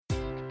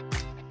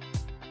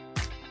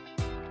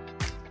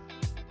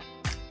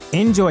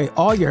Enjoy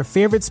all your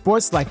favorite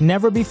sports like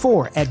never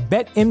before at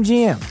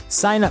BetMGM.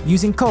 Sign up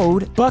using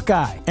code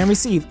Buckeye and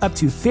receive up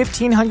to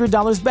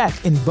 $1,500 back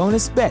in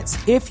bonus bets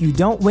if you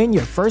don't win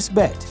your first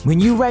bet. When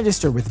you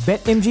register with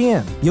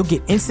BetMGM, you'll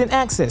get instant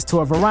access to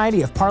a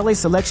variety of parlay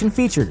selection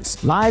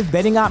features, live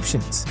betting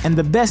options, and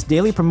the best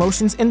daily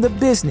promotions in the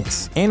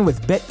business. And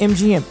with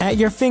BetMGM at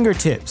your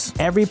fingertips,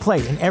 every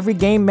play and every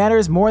game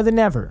matters more than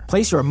ever.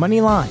 Place your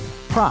money line,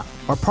 prop,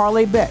 or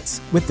parlay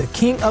bets with the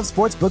king of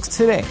sportsbooks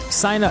today.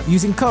 Sign up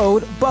using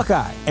code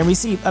Buckeye and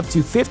receive up to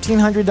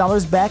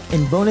 $1,500 back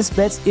in bonus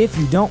bets if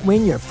you don't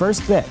win your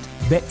first bet.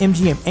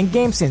 BetMGM and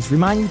GameSense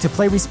remind you to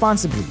play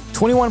responsibly.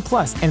 21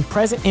 plus and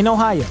present in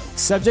Ohio,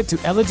 subject to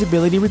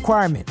eligibility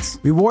requirements.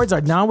 Rewards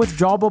are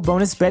non-withdrawable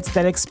bonus bets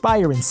that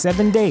expire in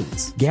 7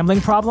 days. Gambling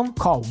problem?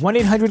 Call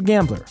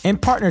 1-800-GAMBLER. In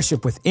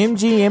partnership with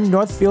MGM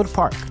Northfield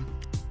Park.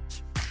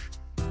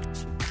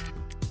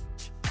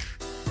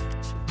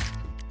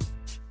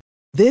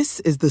 This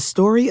is the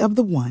story of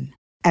the one.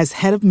 As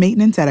head of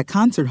maintenance at a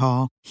concert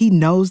hall, he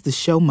knows the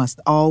show must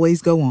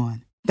always go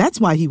on. That's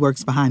why he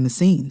works behind the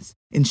scenes,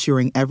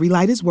 ensuring every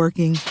light is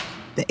working,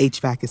 the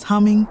HVAC is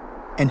humming,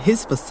 and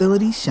his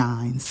facility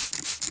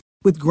shines.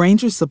 With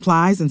Grainger's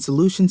supplies and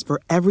solutions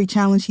for every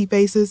challenge he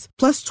faces,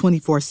 plus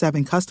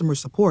 24/7 customer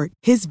support,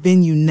 his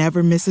venue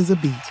never misses a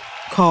beat.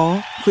 Call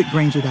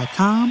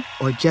quickgrainger.com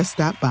or just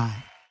stop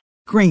by.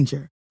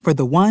 Grainger, for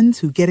the ones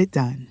who get it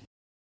done.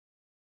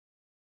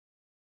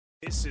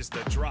 This is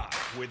The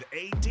Drive with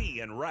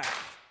AD and Raph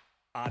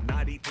on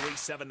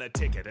 93.7 The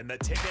Ticket and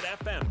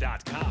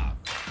theticketfm.com.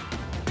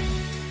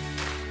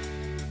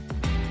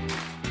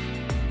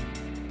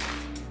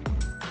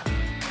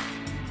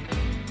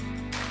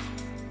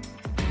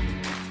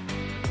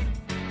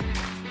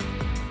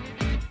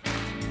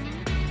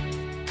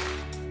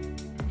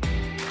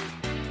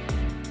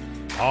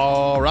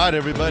 All right,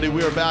 everybody,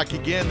 we are back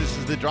again. This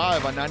is The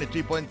Drive on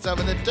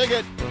 93.7 The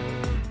Ticket.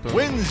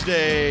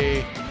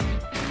 Wednesday,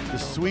 the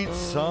sweet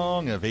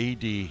song of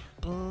AD,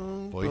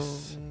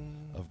 voice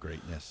of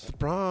greatness. The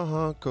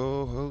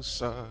Broncos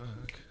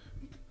suck.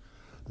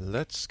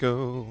 Let's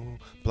go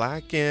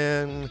black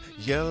and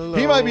yellow.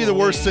 He might be the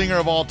worst singer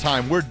of all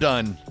time. We're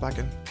done. Black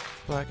and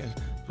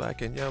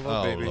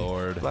yellow, oh, baby.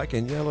 Lord. Black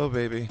and yellow,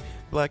 baby.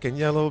 Black and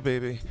yellow,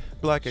 baby.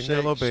 Black and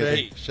yellow,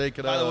 baby. Shake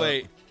it By up. the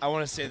way, I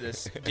want to say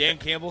this. Dan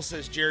Campbell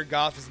says Jared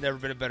Goff has never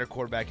been a better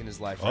quarterback in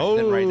his life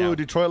than right now.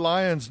 Detroit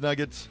Lions,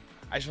 Nuggets.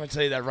 I just want to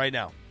tell you that right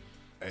now.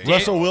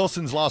 Russell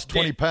Wilson's lost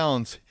 20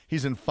 pounds.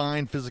 He's in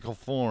fine physical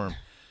form.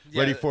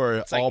 Ready for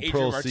an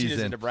all-pro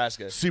season. In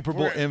Nebraska. Super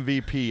Bowl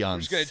MVP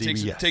on CBS. We're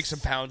just going to take some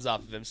pounds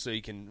off of him so he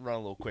can run a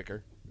little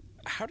quicker.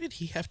 How did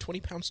he have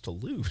 20 pounds to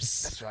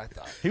lose? That's what I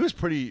thought. He was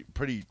pretty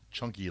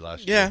chunky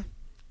last Yeah. year.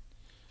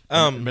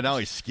 But now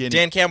he's skinny.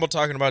 Dan Campbell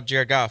talking about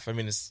Jared Goff. I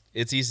mean,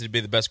 it's easy to be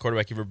the best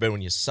quarterback you've ever been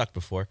when you sucked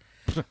before.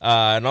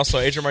 And also,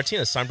 Adrian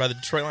Martinez signed by the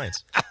Detroit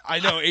Lions. I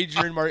know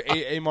Adrian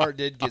Mart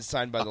did get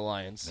signed by the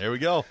Lions. There we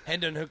go.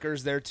 Hendon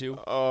Hooker's there too.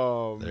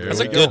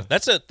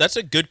 That's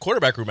a good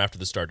quarterback room after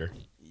the starter.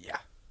 Yeah,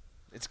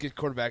 it's a good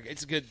quarterback.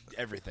 It's a good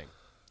everything.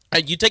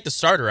 You take the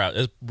starter out,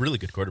 it's a really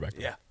good quarterback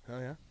room. Yeah. Oh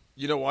yeah.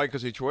 You know why?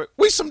 Because Detroit.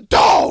 We some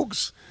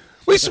dogs.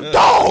 We some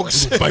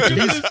dogs.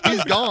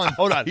 he's gone.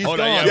 Hold on.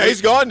 Yeah,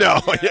 he's gone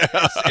now.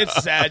 Yeah.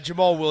 It's sad.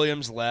 Jamal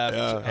Williams left.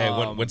 Yeah. Hey,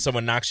 when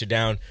someone knocks you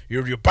down,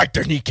 you bite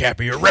their kneecap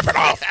and you rip it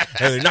off.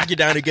 And they knock you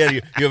down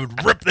again, you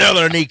rip the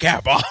other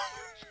kneecap off.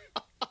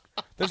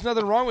 There's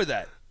nothing wrong with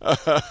that.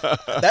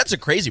 That's a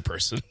crazy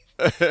person.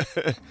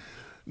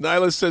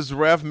 Nyla says,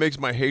 Raph makes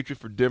my hatred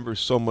for Denver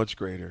so much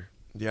greater.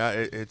 Yeah,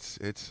 it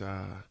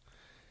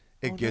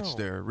gets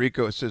there.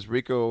 Rico, it says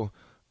Rico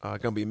going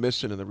to be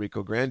missing in the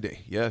Rico Grande.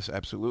 Yes,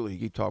 absolutely. You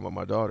keep talking about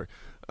my daughter.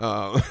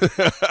 I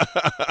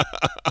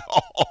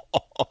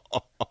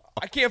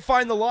can't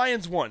find the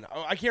Lions one.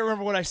 I can't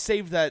remember when I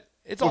saved that.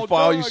 It's all what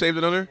file dog. you saved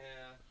it under?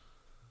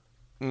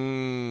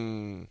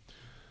 Yeah.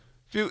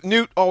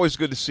 Newt, always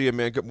good to see you,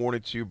 man. Good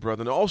morning to you,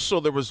 brother. And also,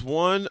 there was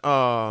one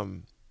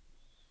unknown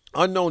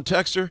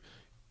texter.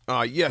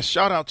 Yes,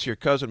 shout out to your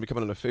cousin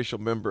becoming an official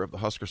member of the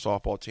Husker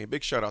softball team.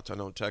 Big shout out to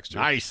unknown texter.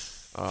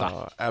 Nice.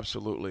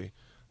 Absolutely.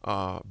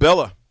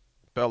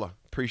 Bella,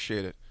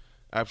 appreciate it.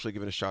 Absolutely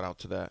giving a shout out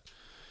to that.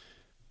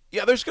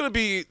 Yeah, there's gonna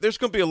be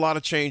a lot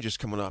of changes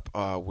coming up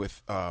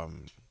with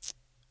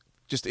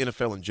just the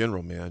NFL in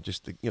general, man.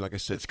 Just like I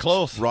said, it's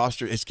close.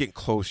 Roster, it's getting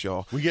close,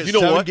 y'all. We get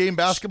 7-game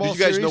basketball. Did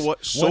you guys series, know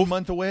what? 1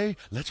 month away.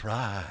 Let's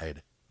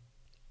ride.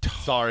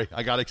 Sorry,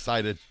 I got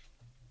excited.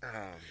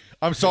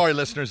 I'm sorry,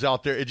 listeners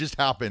out there. It just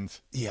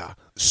happens. Yeah.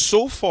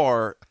 So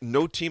far,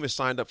 no team has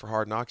signed up for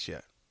Hard Knocks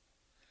yet.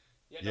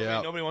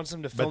 Yeah, nobody wants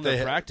them to film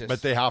their practice.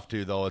 But they have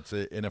to, though. It's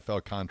an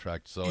NFL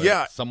contract, so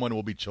someone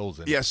will be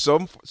chosen. Yeah, so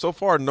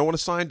far, no one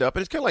has signed up.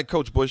 And it's kind of like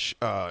Coach Bush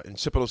and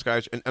some of those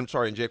guys, and I'm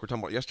sorry, and Jake were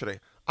talking about yesterday.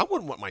 I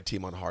wouldn't want my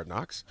team on Hard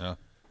Knocks. Yeah.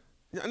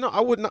 No,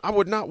 I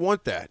would not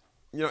want that,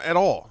 at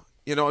all.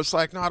 It's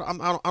like, no,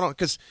 I don't,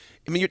 because,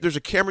 there's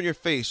a camera in your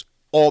face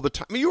all the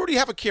time. You already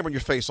have a camera in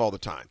your face all the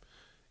time.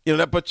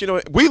 But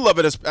we love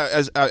it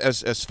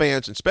as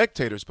fans and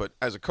spectators, but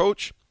as a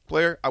coach,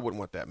 player, I wouldn't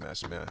want that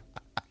mess, man.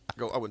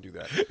 I wouldn't do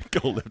that.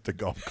 Go lift a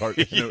golf cart.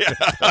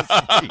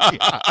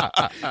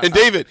 And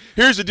David,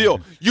 here's the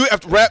deal: you have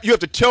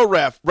to tell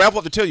Raph. Raph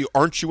will have to tell you,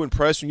 "Aren't you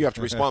impressed?" And you have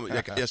to respond,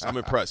 "Yes, I'm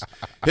impressed."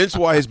 Hence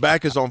why his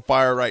back is on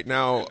fire right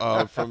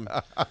now from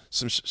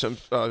some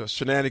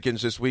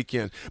shenanigans this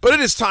weekend. But it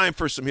is time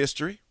for some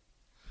history.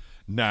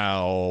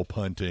 Now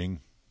punting.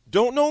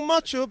 Don't know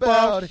much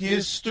about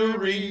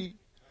history.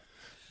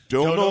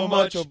 Don't know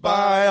much about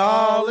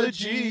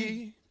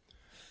biology.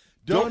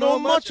 Don't know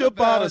much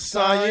about a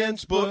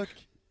science book.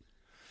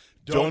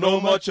 Don't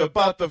know much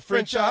about the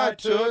French I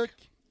took.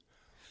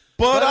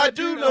 But I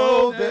do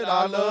know that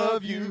I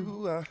love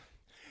you.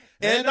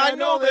 And I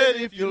know that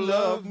if you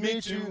love me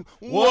too,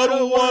 what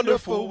a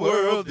wonderful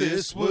world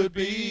this would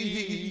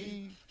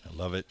be. I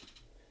love it.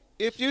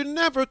 If you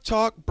never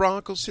talk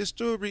Broncos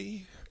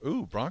history.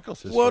 Ooh,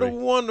 Broncos history. What a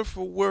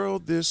wonderful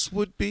world this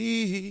would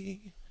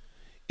be.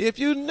 If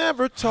you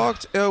never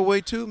talked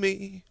Elway to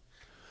me.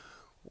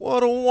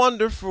 What a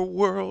wonderful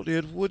world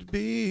it would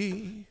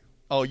be.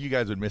 Oh, you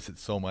guys would miss it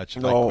so much.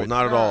 No,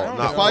 not at all.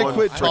 Not if I one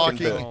quit freaking talking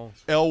bit.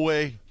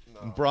 Elway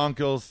and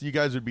Broncos, you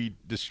guys would be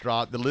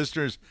distraught. The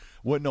listeners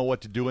wouldn't know what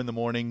to do in the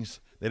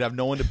mornings. They'd have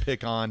no one to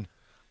pick on.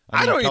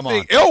 I don't even come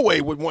think on.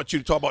 Elway would want you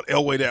to talk about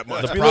Elway that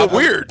much. It'd be a little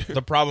weird.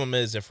 The problem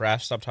is if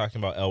Raph stopped talking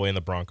about Elway and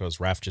the Broncos,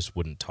 Raph just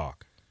wouldn't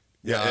talk.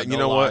 Yeah, you no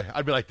know lie. what?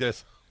 I'd be like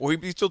this. Well,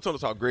 he'd be still telling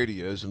us how great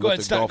he is. And Go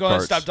lift ahead, the golf stop. Go ahead,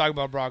 carts. stop talking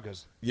about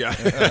Broncos. Yeah.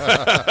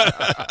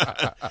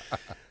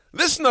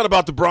 This is not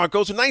about the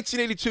Broncos. In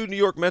 1982 New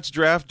York Mets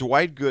draft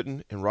Dwight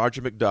Gooden and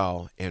Roger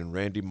McDowell and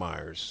Randy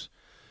Myers.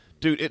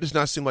 Dude, it does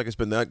not seem like it's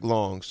been that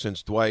long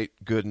since Dwight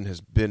Gooden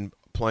has been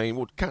playing.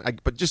 Well,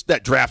 but just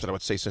that draft, I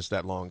would say, since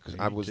that long, because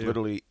I was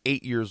literally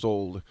 8 years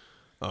old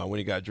when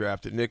he got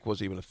drafted. Nick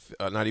was even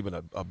not even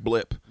a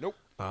blip. Nope.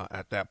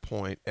 At that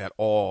point at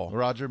all.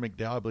 Roger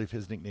McDowell, I believe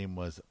his nickname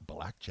was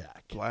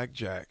Blackjack.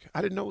 Blackjack.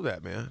 I didn't know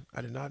that, man.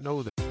 I did not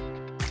know that.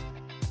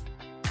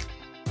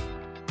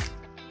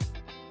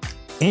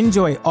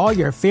 Enjoy all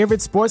your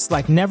favorite sports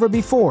like never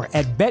before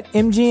at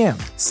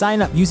BetMGM.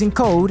 Sign up using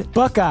code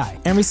Buckeye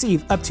and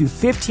receive up to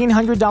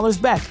 $1,500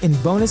 back in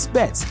bonus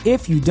bets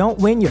if you don't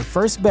win your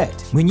first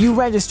bet. When you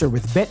register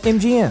with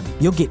BetMGM,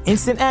 you'll get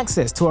instant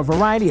access to a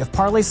variety of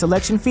parlay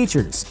selection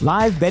features,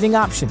 live betting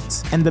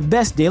options, and the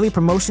best daily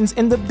promotions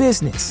in the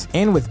business.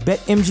 And with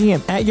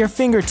BetMGM at your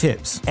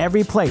fingertips,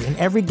 every play and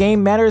every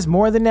game matters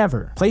more than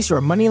ever. Place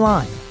your money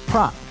line,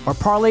 prop, or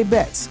parlay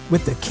bets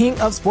with the king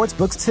of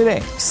sportsbooks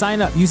today.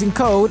 Sign up using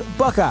code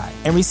Buckeye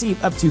and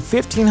receive up to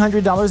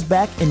 $1,500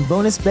 back in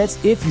bonus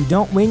bets if you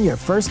don't win your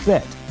first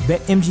bet.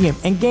 BetMGM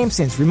and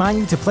GameSense remind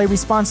you to play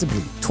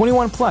responsibly.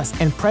 21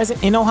 plus and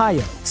present in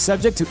Ohio,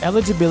 subject to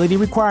eligibility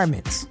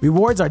requirements.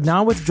 Rewards are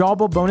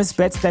non-withdrawable bonus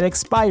bets that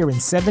expire in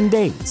 7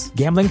 days.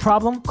 Gambling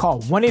problem?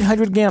 Call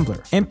 1-800-GAMBLER.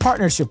 In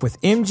partnership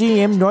with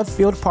MGM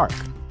Northfield Park.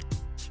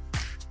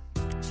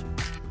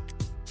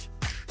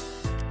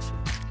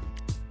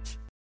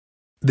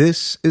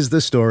 This is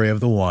the story of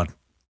the one.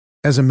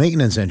 As a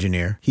maintenance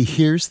engineer, he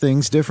hears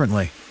things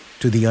differently.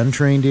 To the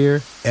untrained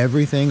ear,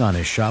 everything on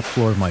his shop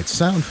floor might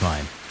sound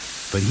fine,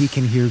 but he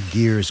can hear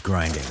gears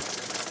grinding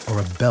or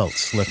a belt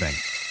slipping.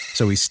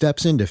 So he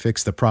steps in to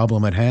fix the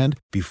problem at hand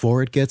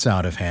before it gets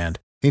out of hand.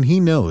 And he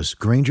knows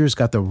Grainger's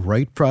got the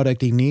right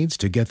product he needs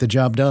to get the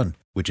job done,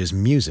 which is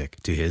music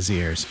to his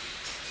ears.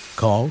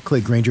 Call,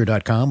 click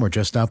Grainger.com, or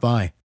just stop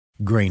by.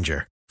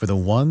 Grainger, for the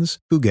ones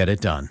who get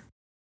it done.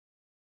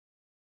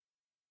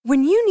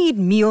 When you need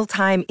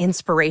mealtime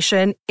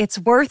inspiration, it's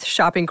worth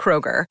shopping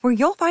Kroger, where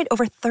you'll find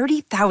over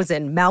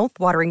 30,000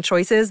 mouth-watering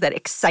choices that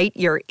excite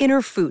your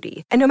inner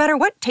foodie. And no matter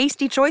what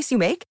tasty choice you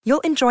make,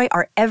 you'll enjoy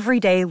our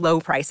everyday low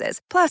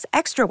prices, plus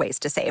extra ways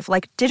to save,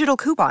 like digital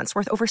coupons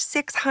worth over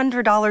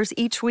 $600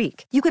 each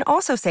week. You can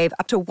also save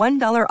up to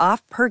 $1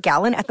 off per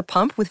gallon at the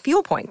pump with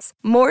fuel points.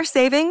 More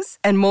savings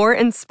and more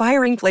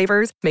inspiring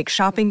flavors make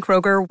shopping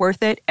Kroger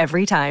worth it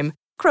every time.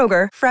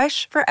 Kroger,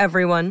 fresh for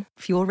everyone.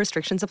 Fuel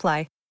restrictions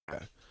apply.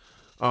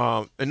 In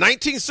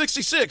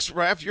 1966,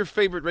 Raph, your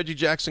favorite Reggie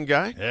Jackson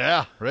guy.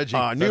 Yeah, Reggie.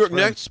 New York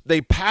Mets, they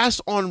pass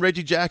on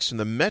Reggie Jackson.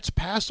 The Mets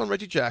pass on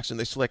Reggie Jackson.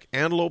 They select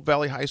Antelope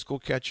Valley High School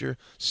catcher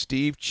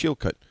Steve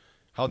Chilcutt.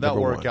 How'd that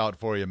work out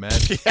for you, man?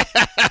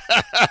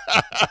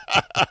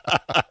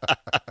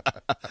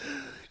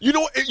 You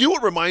know what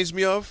it reminds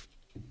me of?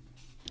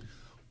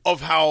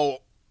 Of how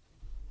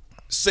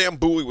Sam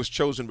Bowie was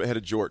chosen ahead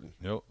of Jordan.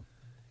 Nope.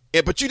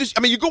 But you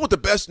go with the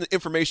best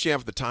information you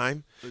have at the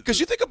time.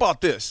 Because you think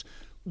about this.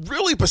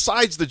 Really,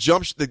 besides the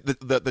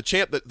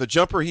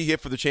jumper he hit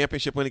for the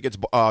championship win against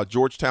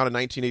Georgetown in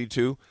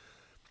 1982,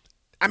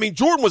 I mean,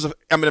 Jordan was an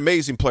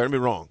amazing player. Don't get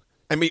me wrong.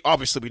 I mean,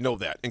 obviously we know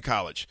that in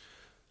college,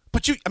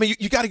 but you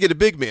got to get a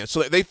big man.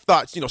 So they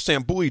thought,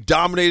 Sam Bowie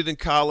dominated in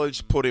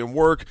college, put in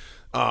work,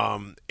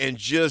 and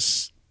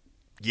the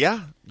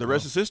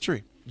rest is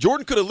history.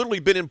 Jordan could have literally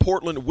been in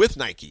Portland with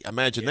Nike.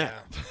 Imagine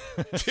that.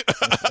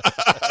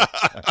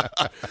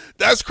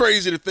 That's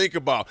crazy to think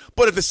about.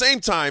 But at the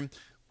same time,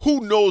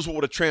 who knows what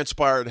would have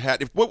transpired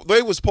if what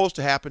was supposed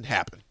to happen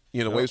happened.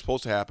 You know, the way it's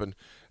supposed to happen,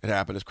 it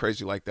happened. It's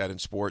crazy like that in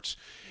sports.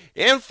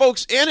 And,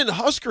 folks, and in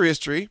Husker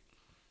history,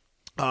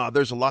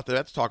 there's a lot that I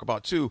have to talk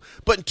about, too.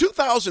 But in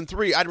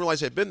 2003, I didn't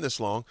realize it had been this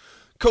long,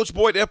 Coach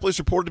Boyd Epley is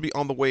reported to be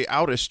on the way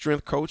out as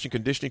strength coach and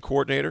conditioning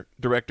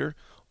director.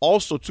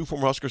 Also, 2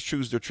 former Huskers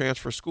choose their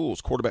transfer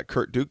schools. Quarterback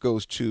Kurt Duke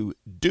goes to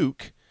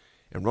Duke,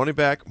 and running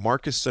back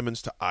Marcus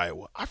Simmons to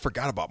Iowa. I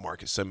forgot about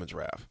Marcus Simmons,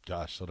 Rav.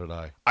 Gosh, so did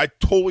I. I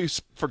totally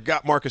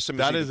forgot Marcus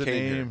Simmons. That is a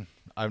name here.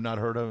 I've not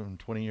heard of in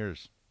 20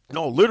 years.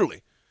 No,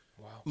 literally.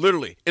 Wow.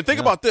 Literally. And think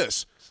about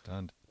this.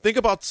 Stunned. Think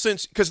about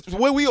since, because the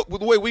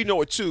way we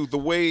know it too,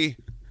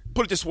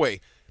 put it this way,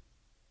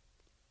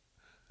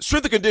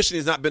 strength and conditioning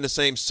has not been the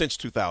same since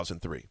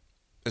 2003,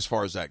 as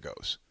far as that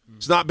goes.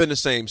 It's not been the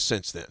same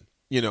since then,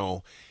 you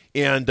know.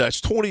 And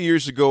it's 20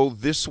 years ago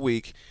this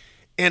week.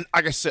 And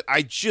like I said,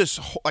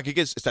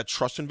 it's that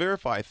trust and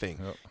verify thing.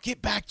 Yep.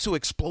 Get back to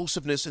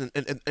explosiveness and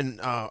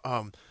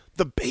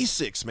the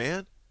basics,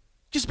 man.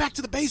 Just back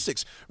to the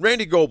basics.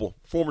 Randy Goebel,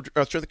 former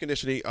strength and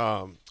conditioning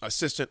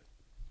assistant.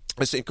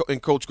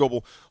 And Coach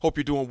Goebel, hope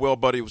you're doing well,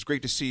 buddy. It was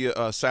great to see you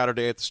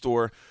Saturday at the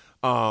store.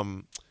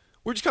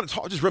 We're just kind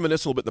of just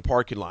reminiscing a little bit in the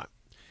parking lot.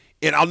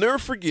 And I'll never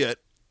forget,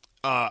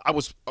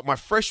 my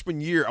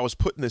freshman year, I was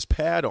putting this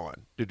pad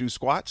on to do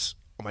squats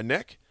on my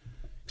neck.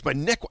 My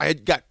neck, I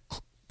had got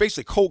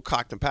basically cold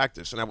cocked in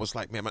practice, and I was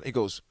like, man, he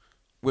goes,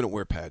 we don't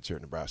wear pads here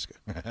in Nebraska.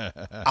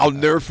 I'll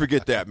never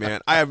forget that,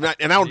 man. I have not,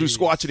 and I don't do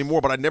squats anymore,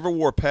 but I never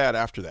wore a pad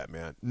after that,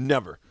 man.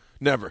 Never.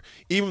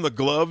 Even the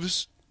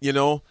gloves, you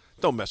know,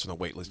 don't mess with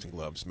the weightlifting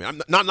gloves, man.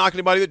 I'm not knocking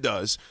anybody that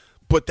does,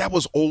 but that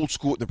was old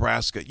school at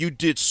Nebraska. You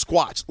did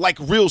squats, like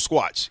real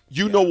squats.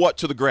 You know what,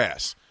 to the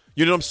grass.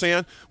 You know what I'm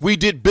saying? We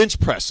did bench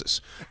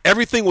presses.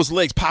 Everything was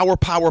legs, power.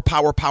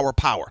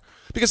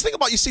 Because think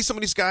about, you see some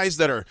of these guys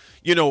that are,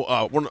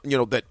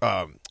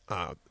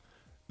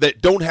 that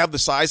don't have the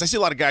size. I see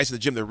a lot of guys in the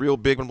gym that are real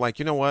big, but I'm like,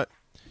 you know what?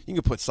 You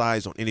can put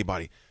size on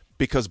anybody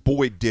because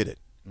Boyd did it.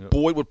 Yep.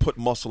 Boyd would put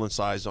muscle and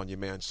size on you,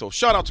 man. So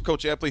shout out to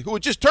Coach Epley, who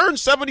had just turned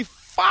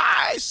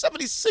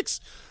 76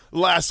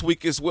 last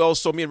week as well.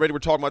 So me and Reddy were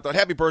talking about that.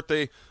 Happy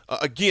birthday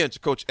again to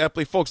Coach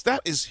Epley. Folks,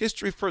 that is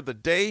history for the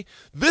day.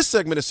 This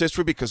segment is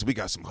history because we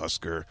got some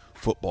Husker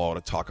football to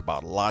talk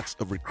about, lots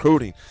of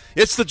recruiting.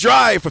 It's The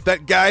Drive with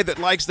that guy that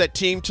likes that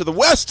team to the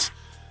west,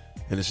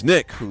 and it's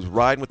Nick who's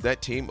riding with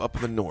that team up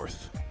in the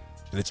north.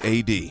 And it's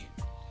AD,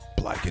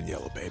 black and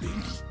yellow, baby.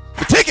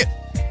 The Ticket!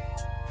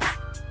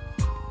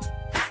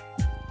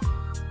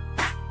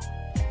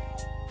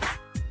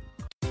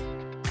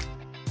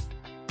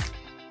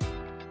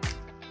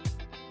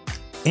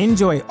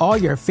 Enjoy all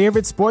your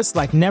favorite sports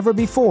like never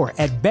before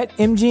at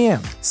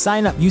BetMGM.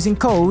 Sign up using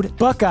code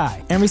Buckeye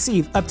and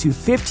receive up to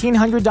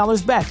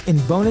 $1,500 back in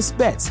bonus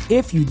bets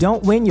if you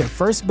don't win your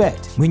first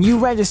bet. When you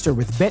register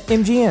with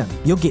BetMGM,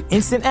 you'll get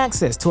instant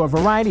access to a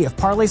variety of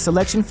parlay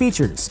selection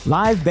features,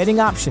 live betting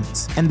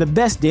options, and the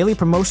best daily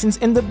promotions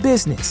in the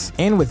business.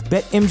 And with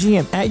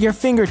BetMGM at your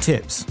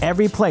fingertips,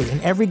 every play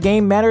and every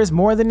game matters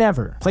more than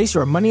ever. Place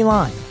your money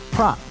line,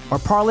 prop, or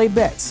parlay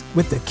bets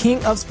with the king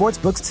of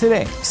sportsbooks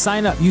today.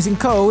 Sign up using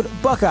code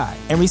Buckeye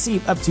and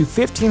receive up to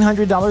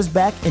 $1,500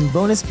 back in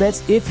bonus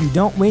bets if you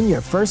don't win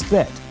your first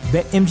bet.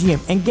 BetMGM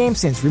and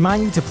GameSense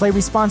remind you to play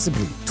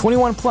responsibly.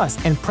 21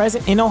 plus and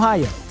present in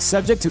Ohio,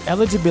 subject to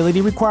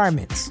eligibility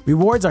requirements.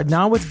 Rewards are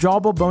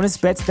non-withdrawable bonus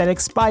bets that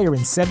expire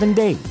in 7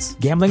 days.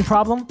 Gambling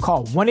problem?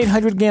 Call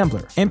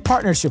 1-800-GAMBLER. In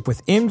partnership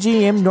with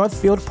MGM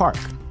Northfield Park.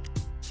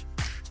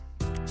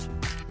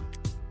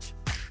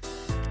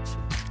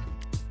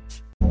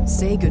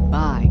 Say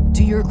goodbye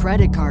to your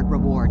credit card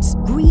rewards.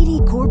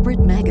 Greedy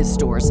corporate mega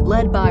stores,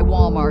 led by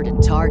Walmart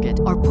and Target,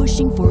 are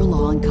pushing for a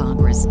law in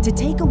Congress to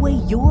take away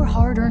your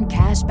hard-earned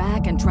cash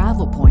back and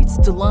travel points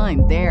to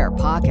line their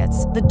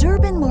pockets. The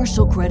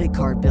Durbin-Marshall credit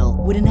card bill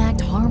would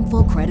enact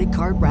harmful credit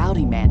card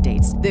routing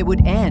mandates that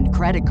would end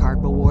credit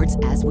card rewards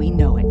as we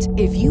know it.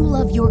 If you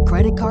love your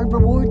credit card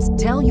rewards,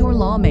 tell your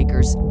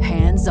lawmakers,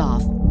 hands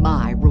off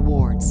my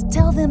rewards.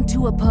 Tell them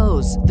to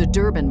oppose the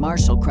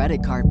Durbin-Marshall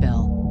credit card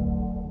bill.